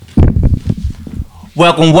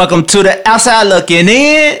Welcome to the Outside Looking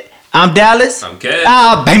In. I'm Dallas. I'm Cat.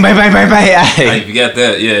 Bang, bang, bang, bang, bang. Hey, you got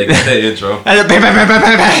that? Yeah, you got that intro. Bang, bang, bang, bang,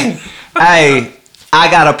 bang, bang. Hey, I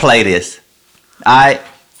gotta play this. Alright?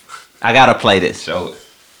 I gotta play this. Show it.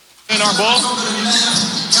 It ain't our ball.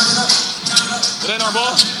 It ain't our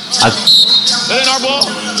ball. It ain't our ball.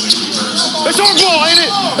 It's our ball, ain't it?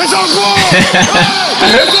 It's our ball.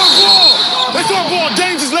 Hey, it's our ball. It's our ball.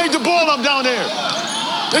 James just laid the ball up down there.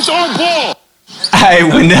 It's our ball. Hey,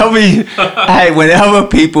 whenever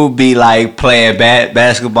people be like playing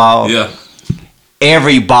basketball, Yeah,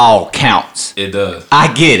 every ball counts. it does.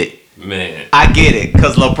 I get it. Man. I get it.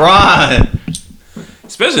 Cause LeBron,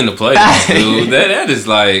 Especially in the playoffs, dude. That is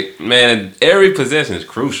like, man, every possession is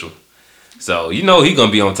crucial. So, you know he going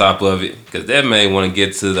to be on top of it because that man want to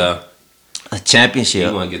get to the championship.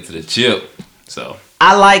 He want to get to the chip. So,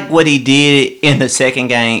 I like what he did in the second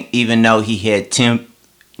game, even though he had 10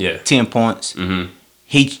 points. Mm-hmm.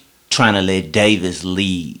 He trying to let Davis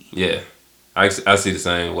lead. Yeah. I see the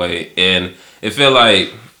same way. And it felt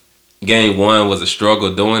like game one was a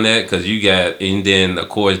struggle doing that because and then, of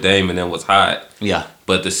course, Damon then was hot. Yeah.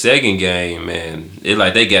 But the second game, man, it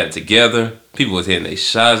like they got together. People was hitting their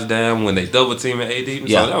shots down when they double teaming AD.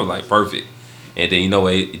 Yeah. So that was like perfect. And then you know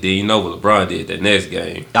what LeBron did that next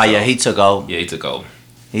game. Oh, yeah, he took over. Yeah, he took over.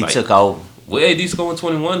 He took over. Well, AD scoring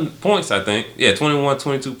 21 points, I think. Yeah, 21,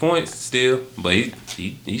 22 points still. But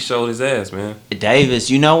he showed his ass, man. Davis,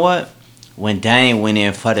 you know what? When Dame went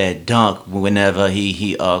in for that dunk, whenever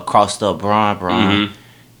he crossed up Bron, Mm-hmm.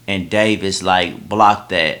 and Davis like blocked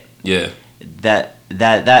that. Yeah. That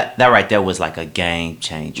right there was like a game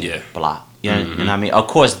changer block. You know what I mean? Of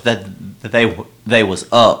course that they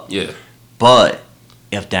was up. Yeah. But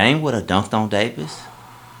if Dame would have dunked on Davis,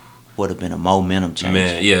 would have been a momentum changer.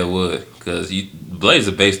 Man, yeah, it would. Because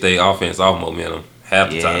Blazers base their offense off momentum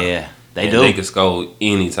half the time. Yeah, they and do. They can score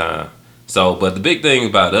anytime. So, but the big thing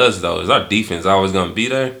about us, though, is our defense always going to be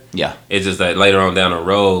there. Yeah. It's just that later on down the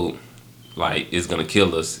road, like, it's going to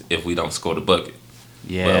kill us if we don't score the bucket.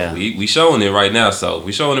 Yeah. But we showing it right now, so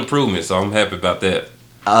we showing improvement, so I'm happy about that.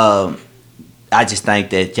 I just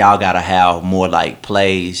think that y'all gotta have more like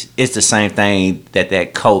plays. It's the same thing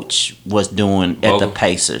that coach was doing at the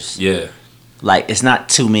Pacers. Yeah. Like it's not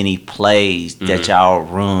too many plays that y'all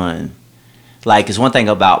run. Like it's one thing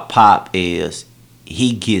about Pop is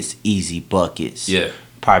he gets easy buckets. Yeah.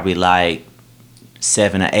 Probably like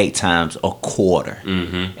 7 or 8 times a quarter.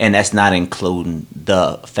 Mm-hmm. And that's not including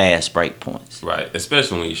the fast break points. Right.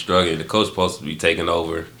 Especially when you're struggling. The coach supposed to be taking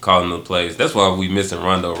over, calling the plays. That's why we missing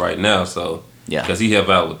Rondo right now, so yeah. Because he help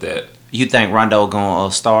out with that. You think Rondo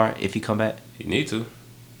gonna start if he come back? He need to.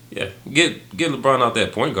 Yeah. Get LeBron out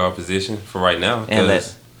that point guard position for right now.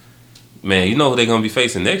 And man, you know who they're gonna be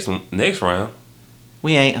facing next round.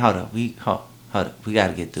 We ain't hold up. We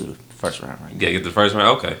gotta get through the first round right now. Yeah, get the first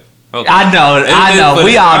round. Okay. I know.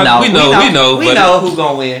 We all know. We know. We know who's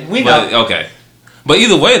gonna win. We know. Okay. But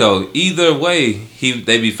either way,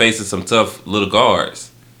 they be facing some tough little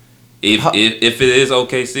guards. If it is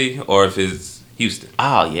OKC or if it's Houston.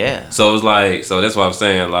 Oh yeah. So it's like, that's why I'm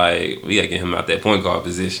saying like we gotta get him out that point guard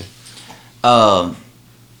position.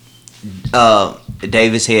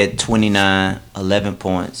 Davis had 29, 11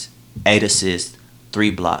 points, 8 assists, 3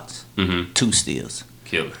 blocks, 2 steals,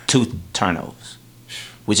 Killer. 2 turnovers,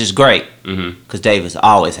 which is great because Davis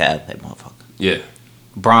always had that motherfucker. Yeah.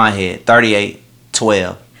 Bron had 38,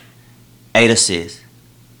 12, 8 assists,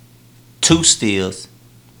 2 steals,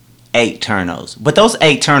 8 turnovers. But those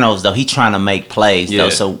 8 turnovers though, he trying to make plays though.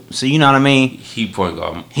 So you know what I mean? He point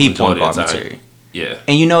guard. He point guard material. Yeah.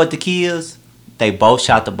 And you know what the key is? They both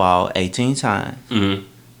shot the ball 18 times. Mm-hmm.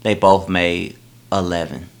 They both made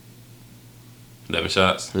 11. 11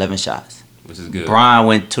 shots. 11 shots. Which is good. Bron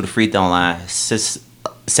went to the free throw line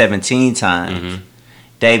 17 times. Mm-hmm.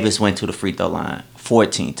 Davis went to the free throw line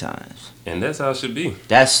 14 times. And that's how it should be.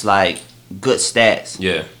 That's like good stats.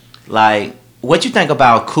 Yeah. Like, what you think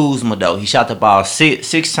about Kuzma though? He shot the ball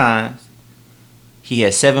 6 times. He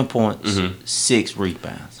had 7 points, 6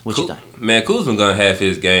 rebounds. What you think? Man, Kuzma gonna have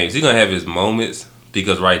his games. He's gonna have his moments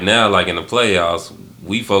because right now, like in the playoffs,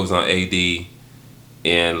 we focus on AD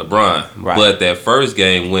and LeBron. Right. But that first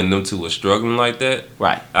game when them two were struggling like that,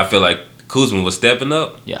 Right. I feel like Kuzma was stepping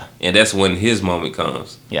up. Yeah. And that's when his moment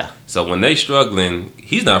comes. Yeah. So when they struggling,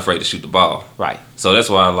 he's not afraid to shoot the ball. Right. So that's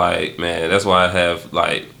why that's why I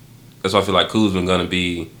feel like Kuzma gonna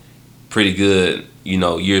be pretty good,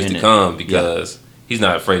 years to come because he's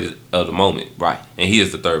not afraid of the moment. Right. And he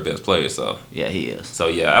is the third best player, so. Yeah, he is. So,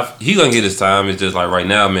 he's going to get his time. It's just like right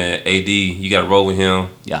now, man, AD, you got to roll with him.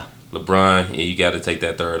 Yeah. LeBron, and you got to take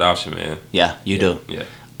that third option, man. Yeah, you do. Yeah.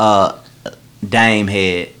 Dame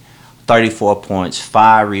had 34 points,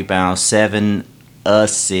 5 rebounds, 7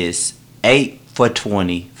 assists, 8 for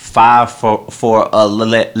 20, 5 for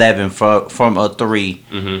 11 from a 3.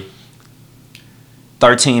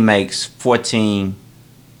 13 makes, 14.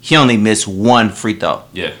 He only missed 1 free throw.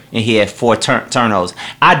 Yeah. And he had 4 turnovers.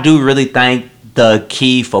 I do really think the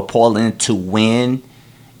key for Portland to win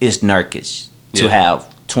is Nurkic to have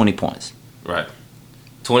 20 points. Right.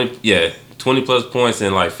 20 plus points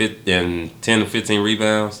and like 10 to 15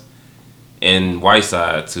 rebounds. And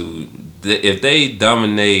Whiteside if they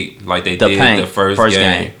dominate like they did the first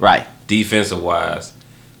game, right? Defensive wise,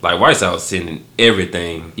 like Whiteside was sending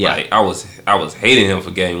everything. Yeah. Like I was hating him for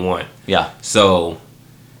game 1. Yeah. So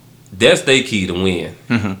that's their key to win.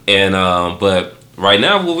 And but right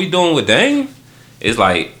now what we doing with Dame is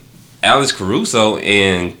like Alex Caruso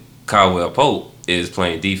and Caldwell Pope is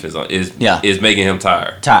playing defense is making him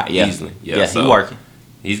tired. Easily. Yeah. So, he working.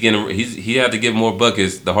 He had to get more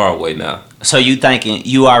buckets the hard way now. So you thinking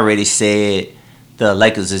you already said the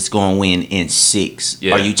Lakers is going to win in 6?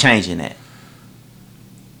 Yeah. Are you changing that?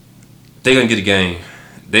 They're gonna get a game.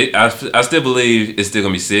 I still believe it's still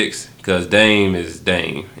gonna be 6 because Dame is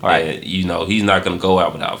Dame. Right. And, he's not gonna go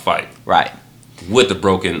out without a fight. Right. With the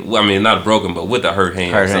broken, not broken, but with the hurt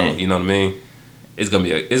hand. You know what I mean? It's gonna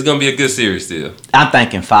be a good series still. I'm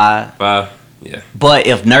thinking 5. 5. Yeah. But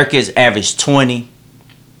if Nurkic averaged 20,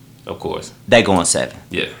 of course, they going 7.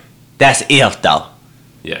 Yeah. That's if though.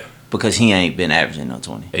 Yeah. Because he ain't been averaging no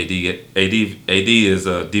 20. AD is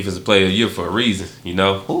a defensive player of the year for a reason.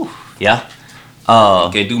 Ooh, yeah.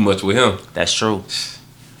 Can't do much with him. That's true.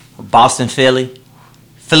 Boston, Philly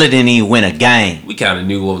didn't even win a game. We kind of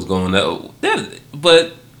knew what was going on.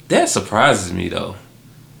 But that surprises me though.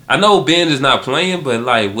 I know Ben is not playing, but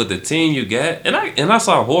like with the team you got, and I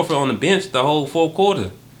saw Horford on the bench the whole 4th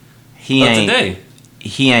quarter. Today.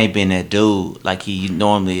 He ain't been that dude like he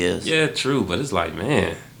normally is. Yeah, true, but it's like,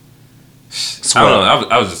 man, Swept. I don't know.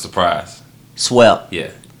 I was just surprised. Swept. Yeah,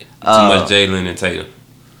 too much Jalen and Tatum.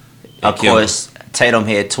 Of course, Tatum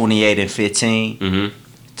had 28 and 15. Mm-hmm.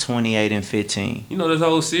 28 and 15. This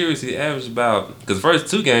whole series he averaged about, because the first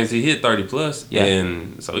 2 games he hit 30 plus,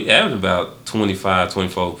 and so he averaged about 25,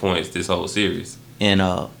 24 points this whole series. And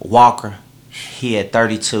Walker, he had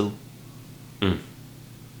 32.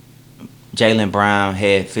 Jaylen Brown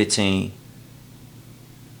had 15.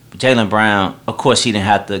 Jaylen Brown, of course, he didn't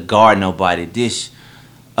have to guard nobody.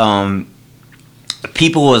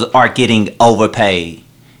 People are getting overpaid.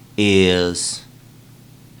 Is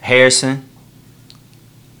Harrison,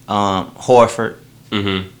 Horford.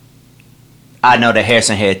 Mm-hmm. I know that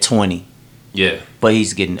Harrison had 20. Yeah. But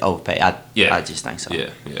he's getting overpaid. I just think so.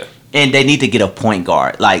 Yeah. And they need to get a point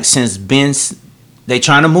guard. Like since they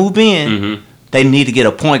trying to move Ben. They need to get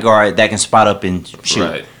a point guard that can spot up and shoot.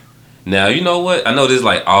 Right. Now, you know what? I know this is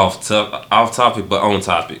like off topic, but on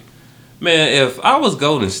topic. Man, if I was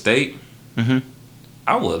Golden State,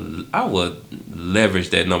 I would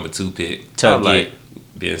leverage that number 2 pick. To like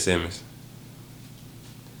Ben Simmons.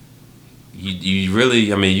 You really,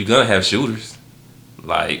 you're gonna have shooters.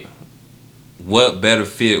 Like, what better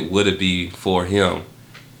fit would it be for him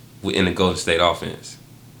in the Golden State offense?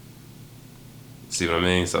 See what I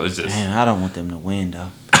mean? So it's just. Man, I don't want them to win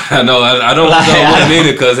though. I know. I don't want them to win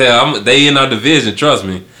either because they in our division. Trust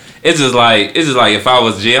me. It's just like if I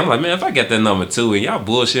was G, I'm like, man, if I get that number 2 and y'all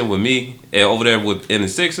bullshitting with me and over there in the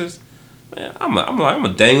Sixers, man, I'm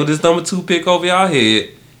gonna dangle this number 2 pick over y'all head.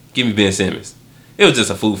 Give me Ben Simmons. It was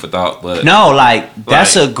just a food for thought, but no,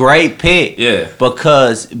 that's a great pick. Yeah,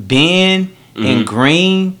 because Ben and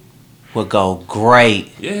Green would go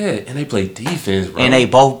great. Yeah, and they play defense, bro. And they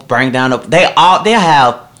both bring down they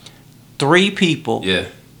have 3 people. Yeah,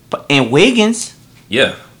 and Wiggins.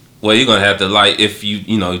 Yeah. Well, you're gonna have to if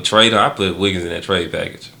you trade her. I put Wiggins in that trade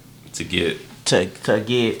package to get to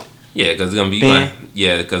get. Yeah, because it's gonna be Ben.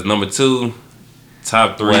 because number 2,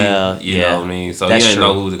 top 3. Well, you know what I mean. So that's you ain't true.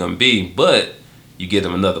 know who's gonna be, but you get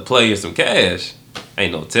them another player, some cash.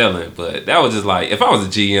 Ain't no telling. But that was just if I was a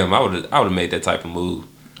GM, I would have made that type of move.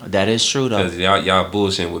 That is true though. Because y'all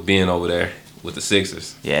bullshitting with Ben over there with the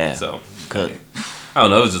Sixers. Yeah. So good. I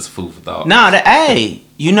don't know. It was just food for thought. Nah, I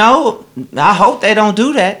hope they don't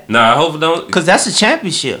do that. Nah, I hope it don't. Because that's a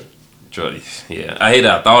championship. Yeah, I hate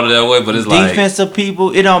that I thought of that way, but it's defensive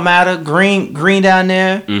people. It don't matter. Green down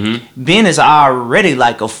there. Mm-hmm. Ben is already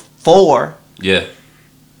like a 4. Yeah.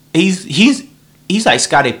 He's like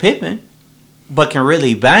Scottie Pippen, but can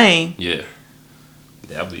really bang. Yeah.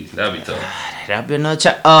 That'd be tough. That'd be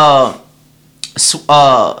another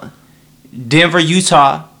Denver,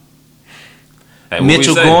 Utah. Hey,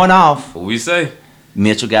 Mitchell going off. What we say?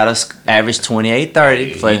 Mitchell got us average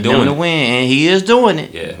 28-30 for them to win, and he is doing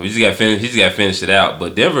it. Yeah, we just got finish. He just got to finish it out.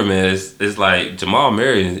 But Denver, man, it's like Jamal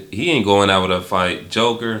Murray. He ain't going out with a fight.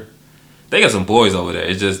 Joker, they got some boys over there.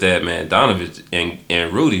 It's just that, man, Donovan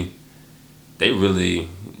and Rudy, they really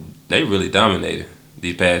dominated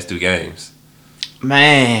these past 2 games.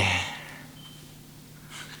 Man,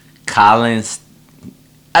 Collins.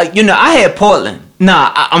 I had Portland.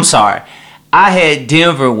 I'm sorry. I had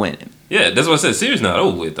Denver winning. Yeah, that's what I said. Series not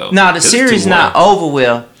over with, though. No, the series not over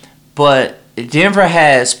with, but Denver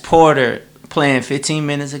has Porter playing 15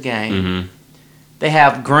 minutes a game. Mm-hmm. They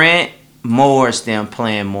have Grant Morris them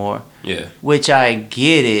playing more. Yeah. Which I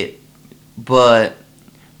get it, but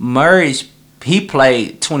he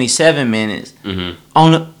played 27 minutes.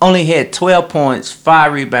 Mm-hmm. Only had 12 points,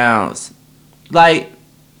 5 rebounds. Like,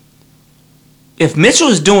 if Mitchell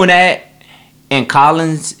is doing that and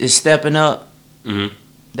Collins is stepping up, mm-hmm.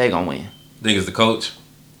 they gonna win. Think it's the coach,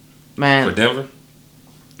 man, for Denver?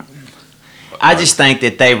 I just think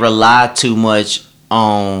that they rely too much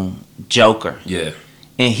on Joker. Yeah.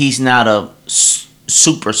 And he's not a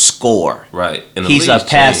super scorer. Right. And he's a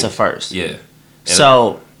passer first. Yeah.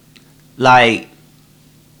 So, like,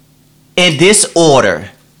 in this order,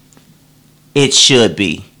 it should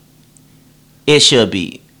be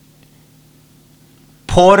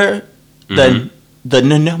Porter, mm-hmm. the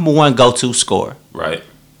number 1 go-to scorer. Right.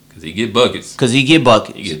 Because he get buckets. He get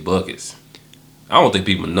buckets. I don't think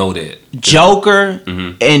people know that. Joker,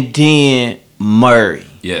 mm-hmm. and then Murray.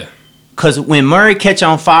 Yeah. Because when Murray catch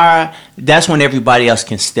on fire, that's when everybody else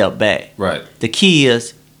can step back. Right. The key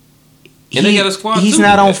is, they got a squad he's too,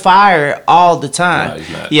 not on fire all the time. No,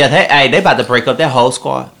 he's not. Yeah, they about to break up that whole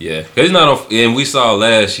squad. Yeah. Because he's not on. And we saw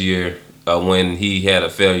last year when he had a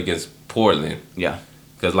failure against Portland. Yeah.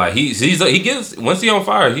 Because like he gets once he on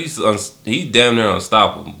fire, he's damn near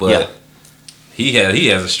unstoppable. But he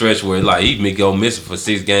has a stretch where like he may go missing for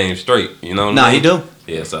 6 games straight. You know? He do.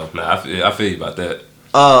 Yeah. So I feel you about that.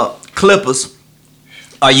 Clippers.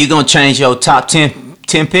 Are you gonna change your top 10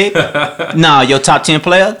 pick? Your top 10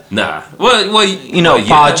 player? Nah. Well,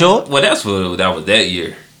 Paul George. Well, that was that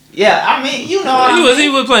year. Yeah, I mean, he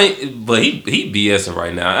was playing, but he BSing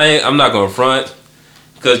right now. I'm not gonna front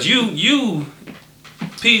because you.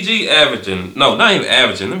 PG averaging, no, not even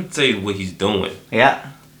averaging. Let me tell you what he's doing.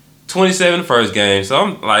 Yeah. 27 the first game. So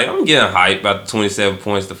I'm getting hyped about the 27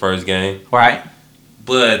 points the first game. Right.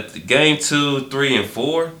 But game 2, 3, and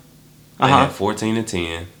 4, they had 14 and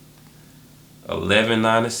 10, 11,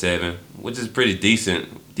 9, and 7, which is pretty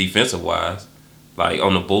decent defensive wise, like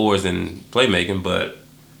on the boards and playmaking. But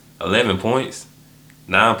 11 points,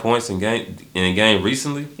 9 points in game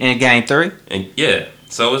recently. In game 3. And yeah,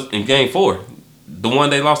 so it's in game 4. The one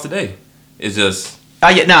they lost today is just.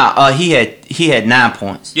 He had 9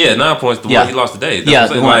 points. Yeah, 9 points. The one he lost today.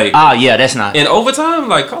 That's that's not. In overtime,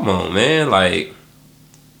 like, come on, man. Like,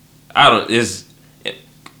 Kawhi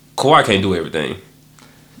can't do everything.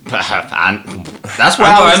 That's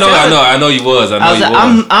why I know you was.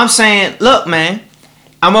 I'm saying, look, man,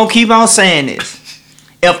 I'm gonna keep on saying this.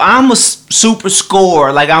 If I'm a super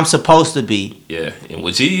scorer like I'm supposed to be, yeah, and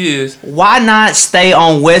which he is, why not stay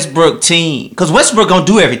on Westbrook team? Because Westbrook gonna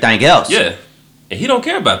do everything else. Yeah, and he don't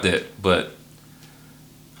care about that. But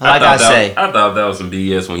I thought that was some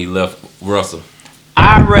BS when he left Russell.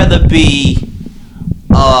 I'd rather be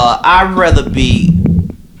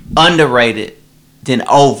underrated than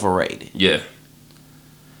overrated. Yeah,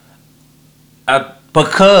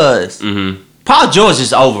 because Paul George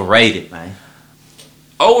is overrated, man.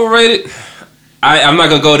 Overrated? I'm not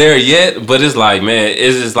gonna go there yet, but it's like, man,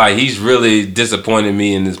 it's just like he's really disappointing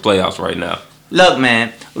me in this playoffs right now. Look,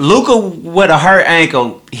 man, Luka with a hurt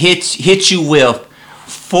ankle hit you with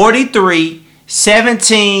 43,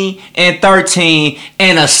 17, and 13,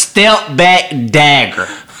 and a step back dagger.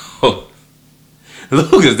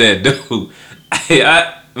 Luka's that dude.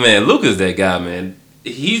 Luka's that guy, man.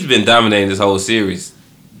 He's been dominating this whole series.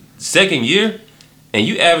 Second year, and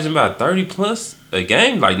you averaging about 30 plus a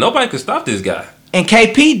game. Like, nobody could stop this guy. And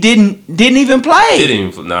KP didn't even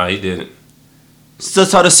play. Nah, he didn't. So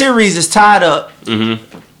the series is tied up. Mm-hmm.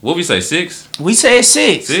 What we say, 6? We say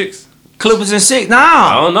 6. 6? Clippers in 6. No.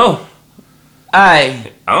 I don't know.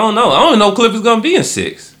 I don't know. I don't know Clippers gonna be in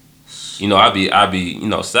 6. I'd be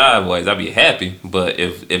sideways. I'd be happy. But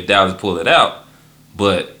if Dallas pull it out,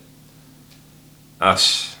 but man,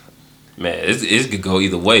 it could go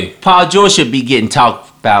either way. Paul George should be getting talked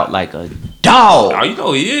about like a dog. Oh, you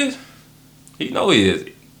know he is. He is.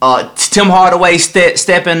 Tim Hardaway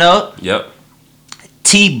stepping up. Yep.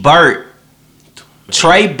 T. Burt.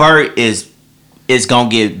 Trey Burt is is gonna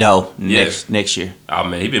get dough next year. Oh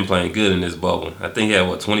man, he been playing good in this bubble. I think he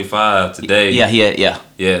had 25 today.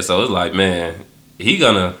 Yeah. So it's like, man, he's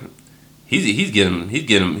getting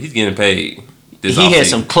paid. He had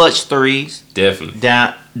some clutch threes. Definitely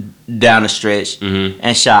down the stretch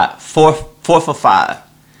and shot 4 for 5.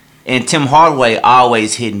 And Tim Hardaway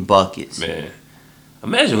always hitting buckets. Man,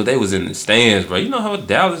 imagine when they was in the stands, bro. You know how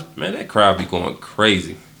Dallas, man, that crowd be going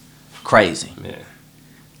crazy. Man.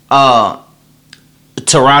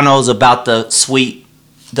 Toronto's about to sweep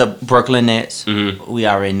the Brooklyn Nets. We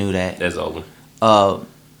already knew that. That's over. But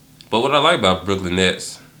what I like about Brooklyn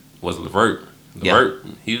Nets was LeVert.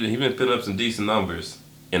 He been putting up some decent numbers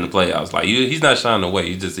in the playoffs. Like he's not shining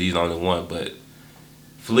away. He's only one. But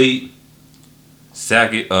Fleet,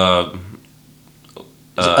 Sackett, I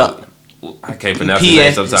can't pronounce his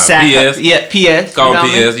name sometimes. PS. Yeah, PS. Call him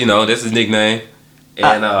PS. You know, that's his nickname.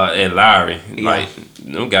 And Larry, like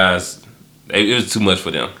them guys, it was too much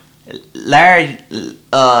for them. Larry,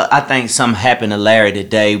 I think something happened to Larry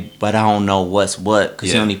today, but I don't know what's what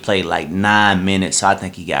because he only played like 9 minutes, so I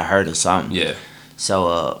think he got hurt or something. Yeah.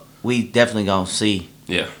 So we definitely gonna see.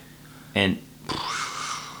 Yeah.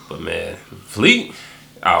 But man, Fleet,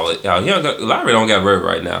 Larry don't got hurt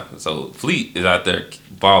right now, so Fleet is out there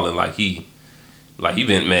balling like he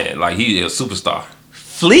been he a superstar.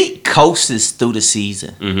 Fleet coasts through the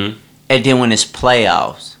season, and then when it's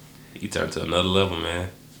playoffs, he turned to another level, man.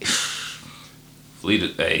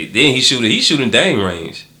 Fleet, then he's shooting Dame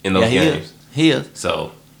range in those games. He is.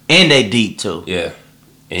 So and they deep too. Yeah,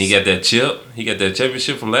 and he got that chip. He got that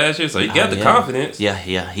championship from last year, so he got the confidence. Yeah,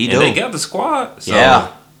 he do. And they got the squad.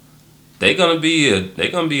 So they gonna be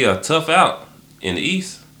a tough out in the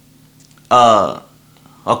East. Of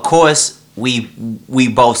course, we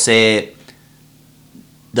both said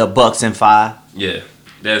the Bucks in 5. Yeah,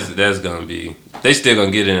 that's gonna be. They still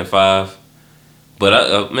gonna get in at 5.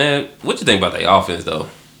 But man, what you think about their offense though?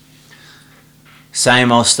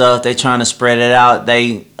 Same old stuff. They trying to spread it out.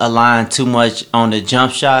 They align too much on the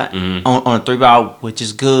jump shot on the 3-ball, which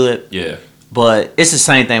is good. Yeah. But it's the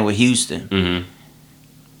same thing with Houston.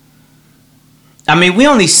 I mean, we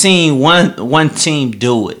only seen one team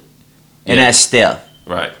do it, and that's Steph.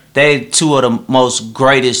 Right. They 2 of the most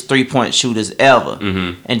greatest 3-point shooters ever.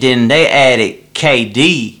 And then they added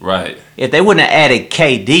KD. Right. If they wouldn't have added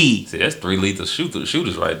KD. See, that's 3 lethal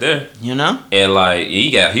shooters right there. You know? And like,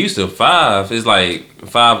 you got Houston 5. It's like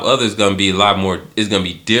 5 others going to be a lot more. It's going to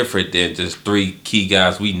be different than just 3 key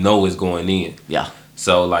guys we know is going in. Yeah.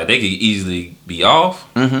 So, like, they could easily be off.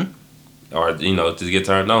 Or, to get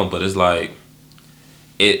turned on. But it's like,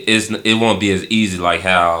 it won't be as easy like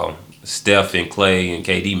how Steph and Clay and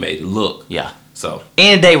KD made it look. Yeah. So.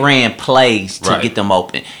 And they ran plays to get them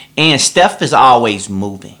open. And Steph is always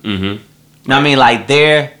moving. You know what I mean? Like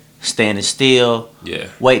they're standing still. Yeah.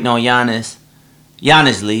 Waiting on Giannis.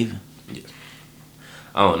 Giannis leaving. Yeah.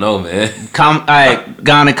 I don't know, man.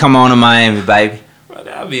 Gonna come on to Miami, baby. Bro,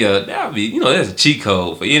 that'd be that's a cheat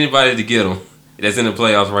code for anybody to get him that's in the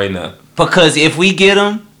playoffs right now. Because if we get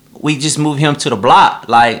him, we just move him to the block.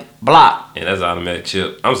 And that's automatic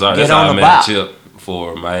chip. I'm sorry, that's automatic chip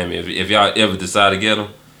for Miami. If y'all ever decide to get him.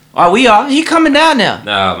 Oh, we are. He coming down there.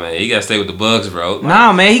 Nah, man. He got to stay with the Bucks, bro.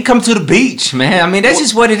 Nah, man. He come to the beach, man. I mean, that's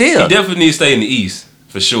just what it is. He definitely needs to stay in the East,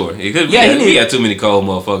 for sure. We got too many cold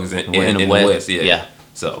motherfuckers in the West. Yeah.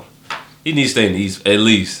 So, he needs to stay in the East, at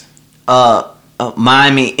least.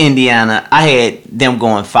 Miami, Indiana. I had them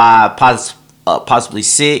going 5, possibly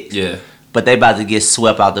 6. Yeah. But they about to get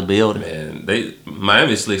swept out the building. Man,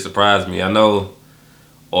 Miami slick surprised me. I know,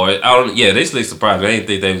 they slick surprised me. I didn't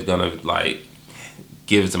think they was going to, like,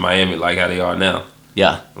 give it to Miami like how they are now.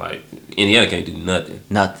 Yeah. Like, Indiana can't do nothing.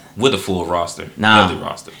 With a full roster. Nah. Empty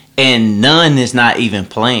roster. And none is not even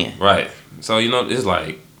playing. Right. So, it's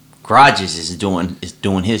like... Garages is doing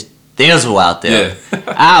his thizzle out there. Yeah.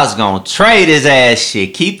 I was going to trade his ass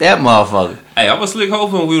shit. Keep that motherfucker. Hey, I was slick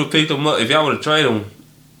hoping we would have picked him up. If y'all would have traded him,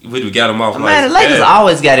 we would have got him off. Man, the Lakers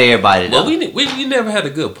always got everybody, though. Well, we never had a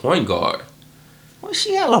good point guard. Well,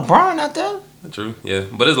 she had LeBron out there. True, yeah.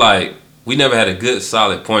 But it's like... We never had a good,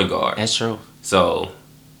 solid point guard. That's true. So,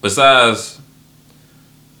 besides,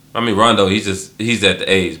 Rondo, he's at the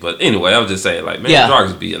age. But anyway, I was just saying, like, man, Dragic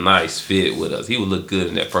would be a nice fit with us. He would look good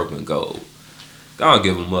in that purple and gold. Don't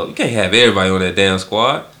give him up. You can't have everybody on that damn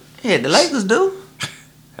squad. Yeah, the Lakers do.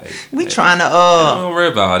 We trying to. Don't worry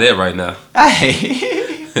about all that right now.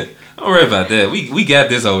 Hey. Don't worry about that. We got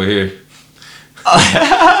this over here.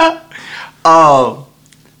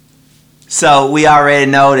 So we already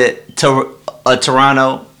know that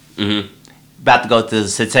Toronto about to go to the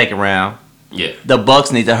second round. Yeah. The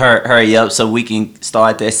Bucks need to hurry up so we can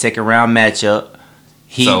start that second round matchup.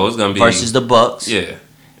 Heat So it's gonna be versus the Bucks. Yeah,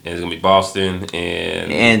 and it's gonna be Boston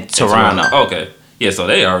and Toronto. Okay. Yeah, so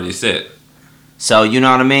they already set. So you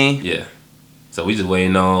know what I mean? Yeah. So we just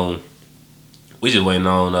waiting on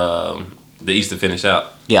the East to finish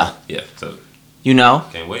out. Yeah. Yeah. So You know.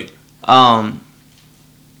 can't wait.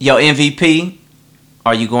 Your MVP,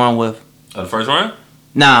 are you going with? The first round?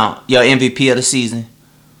 Now, your MVP of the season.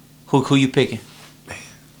 Who you picking?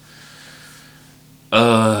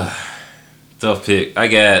 Tough pick. I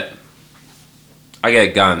got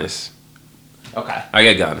Giannis. Okay.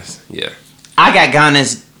 I got Giannis. Yeah. I got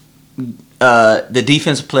Giannis, the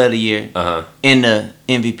defensive player of the year, and the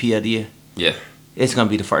MVP of the year. Yeah. It's gonna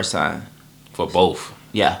be the first time For both.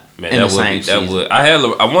 Yeah. Man, that would. I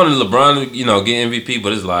wanted LeBron to, get MVP,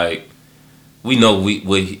 but it's like we know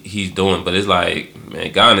what he's doing, but it's like,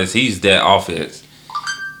 man, Giannis, he's that offense.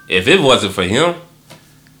 If it wasn't for him,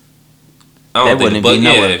 I don't think. But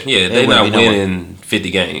they're not winning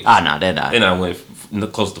 50 games. No, they're not. They're not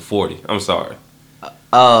winning close to 40. I'm sorry.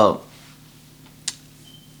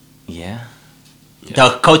 Yeah.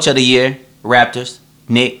 The coach of the year, Raptors,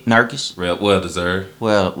 Nick Nurkic. Well deserved.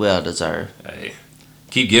 Well deserved. Hey,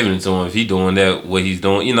 keep giving it to him if he's doing that. What he's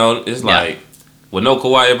doing, it's like with no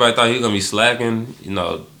Kawhi, everybody thought he was gonna be slacking.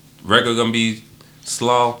 Record gonna be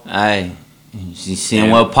slow. Hey, you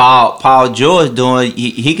seeing what Paul George doing?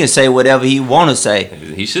 He can say whatever he want to say.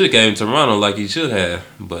 He should have came to Toronto like he should have,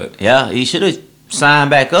 but he should have signed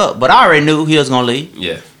back up. But I already knew he was gonna leave.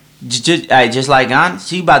 Yeah. Just like Giannis,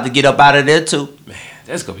 he about to get up out of there too. Man,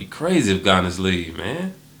 that's gonna be crazy if Giannis leave,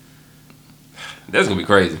 man. That's gonna be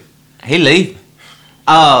crazy. He leave.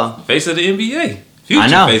 Face of the NBA.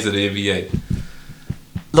 Future face of the NBA.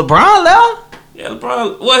 LeBron left? Yeah,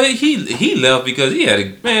 LeBron. Well, he left because he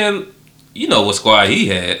had what squad he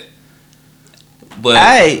had. But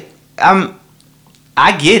hey,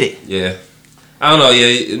 I get it. Yeah, I don't know.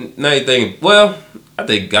 Yeah, now you think. Well, I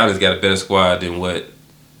think Giannis got a better squad than what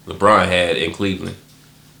LeBron had in Cleveland.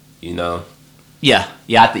 Yeah.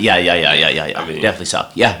 I mean, definitely so.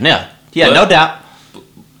 Yeah, no doubt.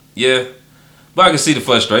 Yeah, but I can see the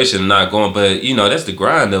frustration of not going. But that's the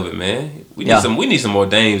grind of it, man. We need some more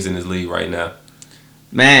Dames in this league right now.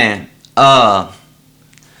 Man,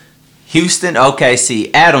 Houston, OKC,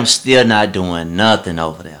 Adam's still not doing nothing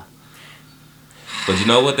over there. But you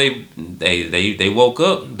know what? They woke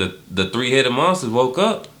up. The three-headed monsters woke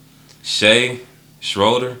up. Shea,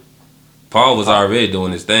 Schroeder, Paul was already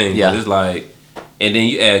doing his thing. Yeah. But it's like, and then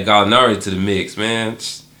you add Gallinari to the mix, man.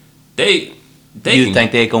 You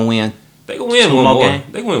think they're gonna win? They gonna win one more.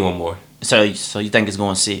 They gonna win one more. So you think it's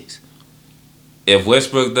going 6? If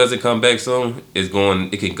Westbrook doesn't come back soon, it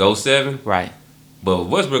can go 7. Right. But if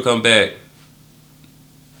Westbrook come back,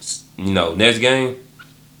 next game,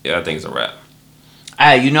 I think it's a wrap.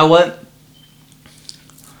 Hey, you know what?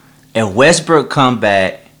 If Westbrook come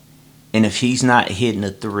back, and if he's not hitting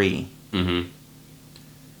a 3,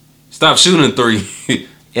 stop shooting 3.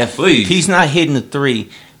 Please. He's not hitting a 3,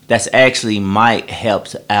 that's actually might help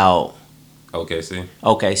out OKC.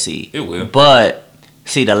 It will. But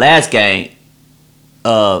see, the last game,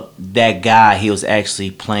 that guy, he was actually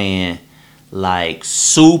playing like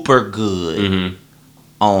super good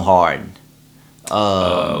on Harden.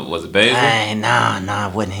 Was it Baszler? Nah,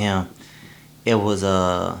 it wasn't him. It was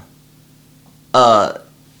L.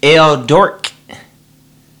 Dork.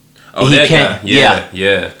 Oh, that guy.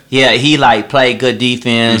 Yeah. He like played good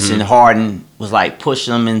defense, and Harden was like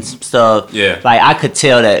pushing him and stuff. Yeah. Like I could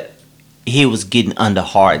tell that he was getting under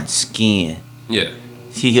Harden's skin. Yeah.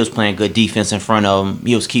 He was playing good defense in front of him.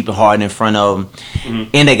 He was keeping Harden in front of him,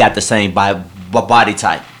 and they got the same body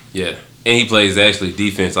type. Yeah, and he plays actually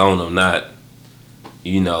defense on him, not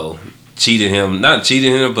cheating him. Not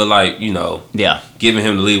cheating him, but like giving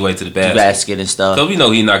him the leeway to the basket And stuff. So we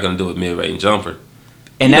know he's not gonna do a mid-range jumper.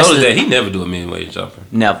 And that's that he never do a mid-range jumper.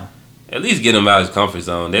 Never. At least get him out of his comfort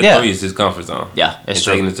zone. That 3 is his comfort zone. Yeah, that's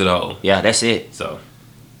true. Taking it to the hole. Yeah, that's it. So,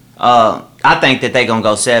 I think that they gonna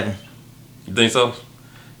go 7. You think so?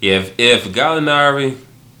 Yeah, if Gallinari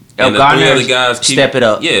and the 3 other guys step it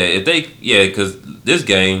up. Yeah, because the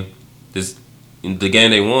game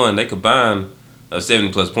they won, they combined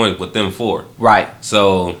 70+ points with them 4. Right.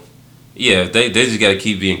 So, yeah, they just got to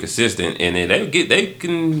keep being consistent, and then they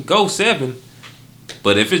can go 7.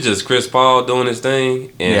 But if it's just Chris Paul doing his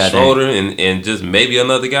thing and Schroeder and just maybe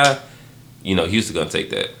another guy, Houston gonna take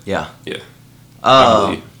that. Yeah. Yeah.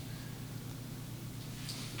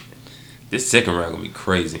 This second round gonna be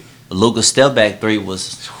crazy. Luka's step back 3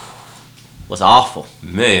 was awful.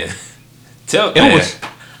 Man,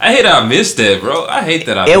 I hate I missed that, bro. I hate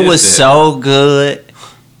that I missed It that. was so good.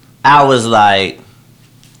 I was like,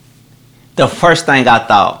 the first thing I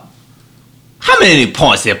thought, how many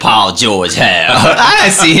points did Paul George have? I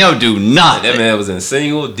didn't see him do nothing. That man was in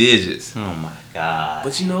single digits. Oh my God.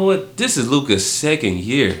 But you know what? This is Luka's second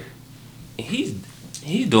year. He's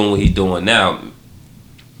doing what he's doing now.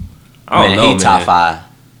 I don't know, he top 5.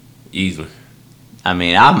 Easily. I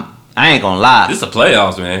mean, I ain't gonna lie. This is the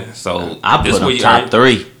playoffs, man. So I this put him what top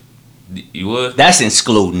 3. You would? That's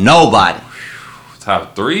exclude nobody.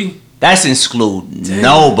 Top 3? That's exclude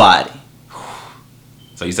nobody.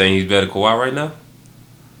 So you saying he's better than Kawhi right now?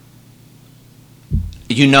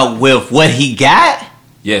 You know, with what he got,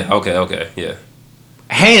 Yeah, okay, yeah.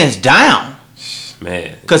 hands down.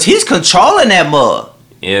 Man. Because he's controlling that mug.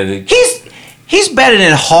 Yeah, He's better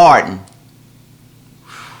than Harden.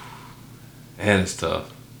 and it's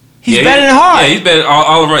tough. He's better than Harden. Yeah, he's better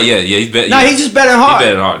all around. Yeah, he's better. No, yeah. he's just better than He's Harden.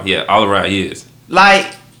 better than Harden. Yeah, all around he is.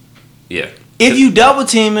 Like, Yeah. if you double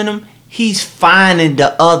teaming him, he's finding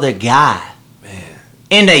the other guy. Man,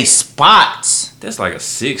 In they spots. that's like a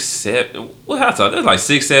 6'7". What I thought that's like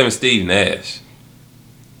 6'7" Steve Nash,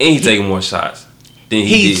 and he's taking more shots than he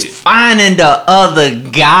He's did. finding the other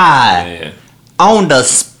guy Man, on the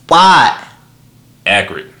spot.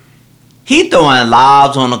 accurate. He throwing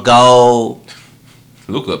lobs on the goal.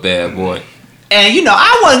 Luka, bad boy. And, you know,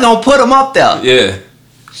 I wasn't going to put him up there. Yeah.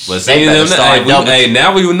 But They seeing better him, start double-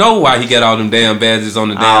 now we know why he got all them damn badges on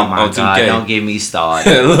the Oh, damn my on 2K. God. Don't get me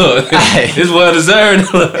started. Look, Hey. it's well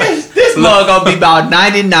deserved. This mug going to be about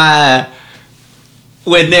 99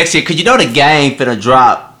 when next year. Because you know the game finna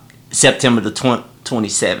drop September the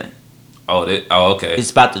 27th. Oh, okay.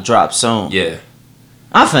 It's about to drop soon. Yeah.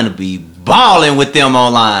 I'm finna be balling with them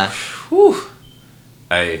online. Whew.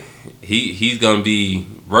 Hey, he's gonna be.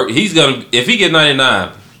 If he get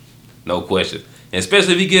 99, no question. And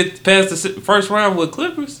especially if he gets past the first round with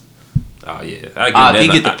Clippers. Oh yeah, I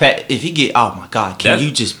get if he get, oh my God, can That's-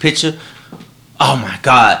 you just picture? Oh my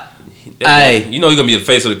God, Hey, you know he's gonna be the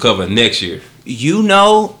face of the cover next year. you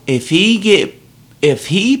know if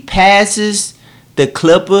he passes the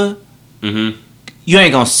Clipper, Mm-hmm. you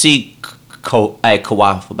ain't gonna see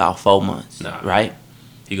Kawhi for about 4 months, Nah. right?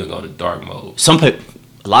 He gonna go into dark mode.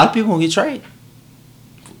 A lot of people gonna get traded.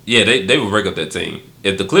 Yeah, they will break up that team.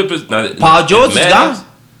 If the Clippers, Paul George is gone.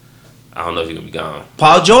 I don't know if he's gonna be gone.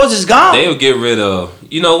 Paul George is gone. They will get rid of.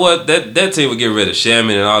 You know what? That team will get rid of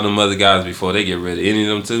Shaman and all them other guys before they get rid of any of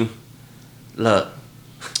them too. Look,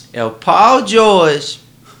 Paul George.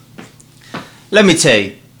 Let me tell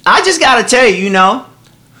you, I just gotta tell you, you know,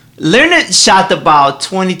 Leonard shot the ball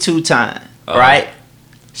 22 times, right?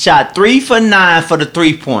 Shot 3 for 9 for the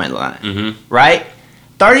 3-point line, Mm-hmm. right?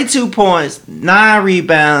 32 points, 9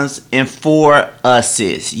 rebounds, and 4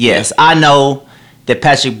 assists. Yes, I know that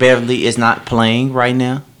Patrick Beverly is not playing right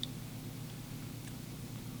now.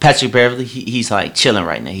 Patrick Beverly, he's like chilling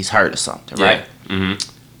right now. He's hurt or something, right? Mm-hmm.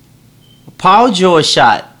 Paul George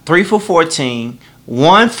shot 3 for 14,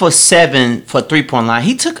 1 for 7 for 3-point line.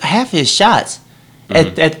 He took half his shots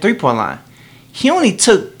at the 3-point line. He only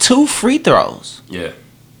took 2 free throws. Yeah.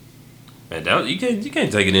 Man, you can't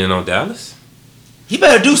take it in on Dallas. He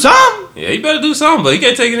better do something. Yeah, he better do something, but he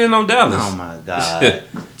can't take it in on Dallas. Oh my God!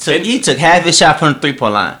 So he took half his shot from the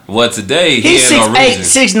 3-point line. Well, today He's he had no 6'8",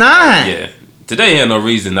 reason. 6'9". Yeah, today he had no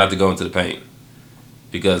reason not to go into the paint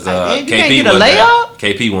because You can't KP get a wasn't layup?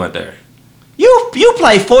 there. KP wasn't there. You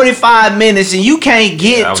play 45 minutes and you can't I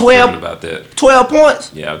get was 12 tripping about that. 12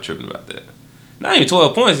 points. Yeah, I'm tripping about that. Not even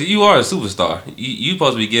 12 points. You are a superstar. You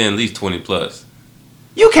supposed to be getting at least 20 plus.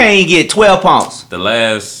 You can't even get 12 points. The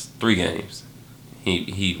last 3 games,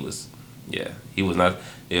 he was not.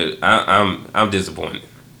 Yeah, I'm disappointed.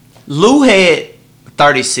 Lou had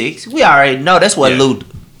 36. We already know that's what Yeah.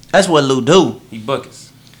 Lou do. He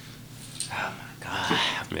buckets. Oh my God!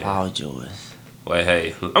 Man. Paul George. Well,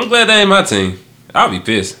 hey, I'm glad that ain't my team. I'll be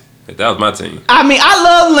pissed if that was my team. I mean, I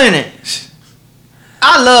love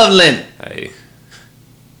Leonard. Hey,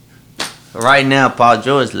 Right now, Paul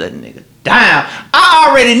George letting nigga down. I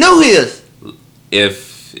already knew his.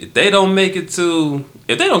 if they don't make it to,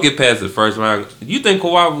 if they don't get past the first round, you think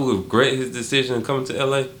Kawhi will regret his decision coming to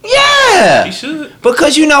LA? Yeah. He should.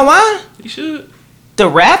 Because you know why? He should. The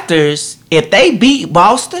Raptors, if they beat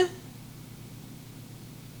Boston,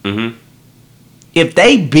 Mm-hmm. if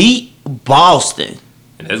they beat Boston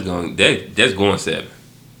And that's going 7.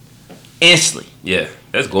 instantly, Yeah,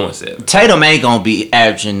 that's going 7. Tatum ain't gonna be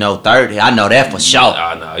averaging no 30. I know that for sure.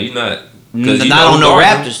 No, you're not. 'Cause Not you know on who no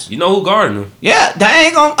guarding Raptors. him. You know who guarding him? Yeah, they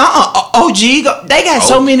ain't gonna. They got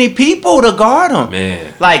so Oh. many people to guard them.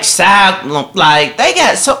 Man. Like Sal, like they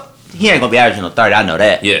got so. he ain't gonna be averaging no 30. I know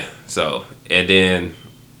that. Yeah. So and then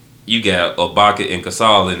you got Ibaka and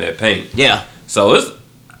Gasol in that paint. Yeah. So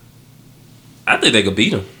I think they could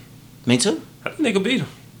beat him. Me too. I think they could beat him.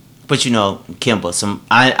 But you know, Kimba.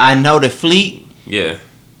 I know the Fleet. Yeah.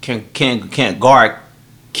 Can't guard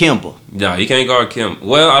Kimba. No, he can't guard Kim.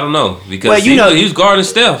 Well, I don't know because Well, you know, he was guarding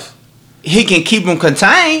Steph. He can keep him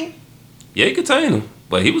contained. Yeah, he contained him,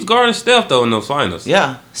 but he was guarding Steph though in those finals.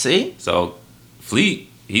 Yeah. See. So Fleet,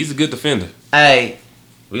 he's a good defender. Hey.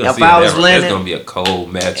 We gonna If see I was that's Leonard gonna be a cold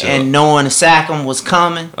matchup. and knowing Siakam was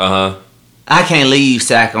coming, I can't leave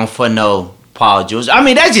Siakam for no Paul George. I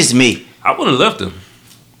mean, that's just me. I wouldn't have left him.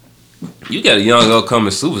 You got a young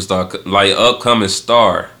upcoming superstar, like upcoming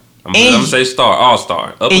star. I'm gonna say star, all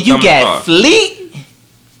star. And you got Fleet.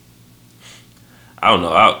 I don't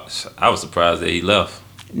know. I was surprised that he left.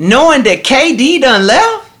 Knowing that KD done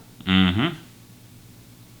left. Mm-hmm.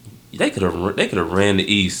 They could have ran the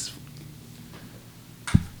East.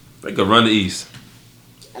 They could run the East.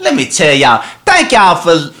 Let me tell y'all. Thank y'all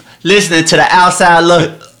for listening to the outside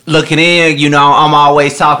looking in. You know, I'm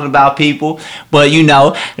always talking about people, but you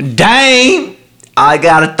know, Dame, I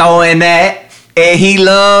gotta throw in that. And he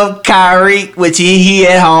loved Kyrie, which he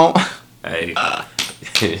at home. Hey.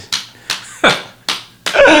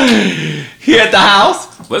 He at the house.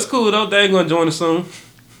 What's cool though? They ain't gonna join us soon.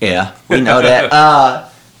 Yeah, we know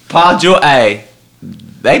that. Paul George, hey,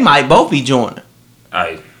 they might both be joining.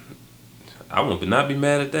 I would not be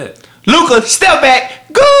mad at that. Luka, step back.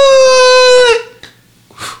 Good.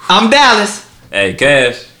 I'm Dallas. Hey,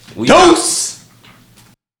 Cash. Deuce.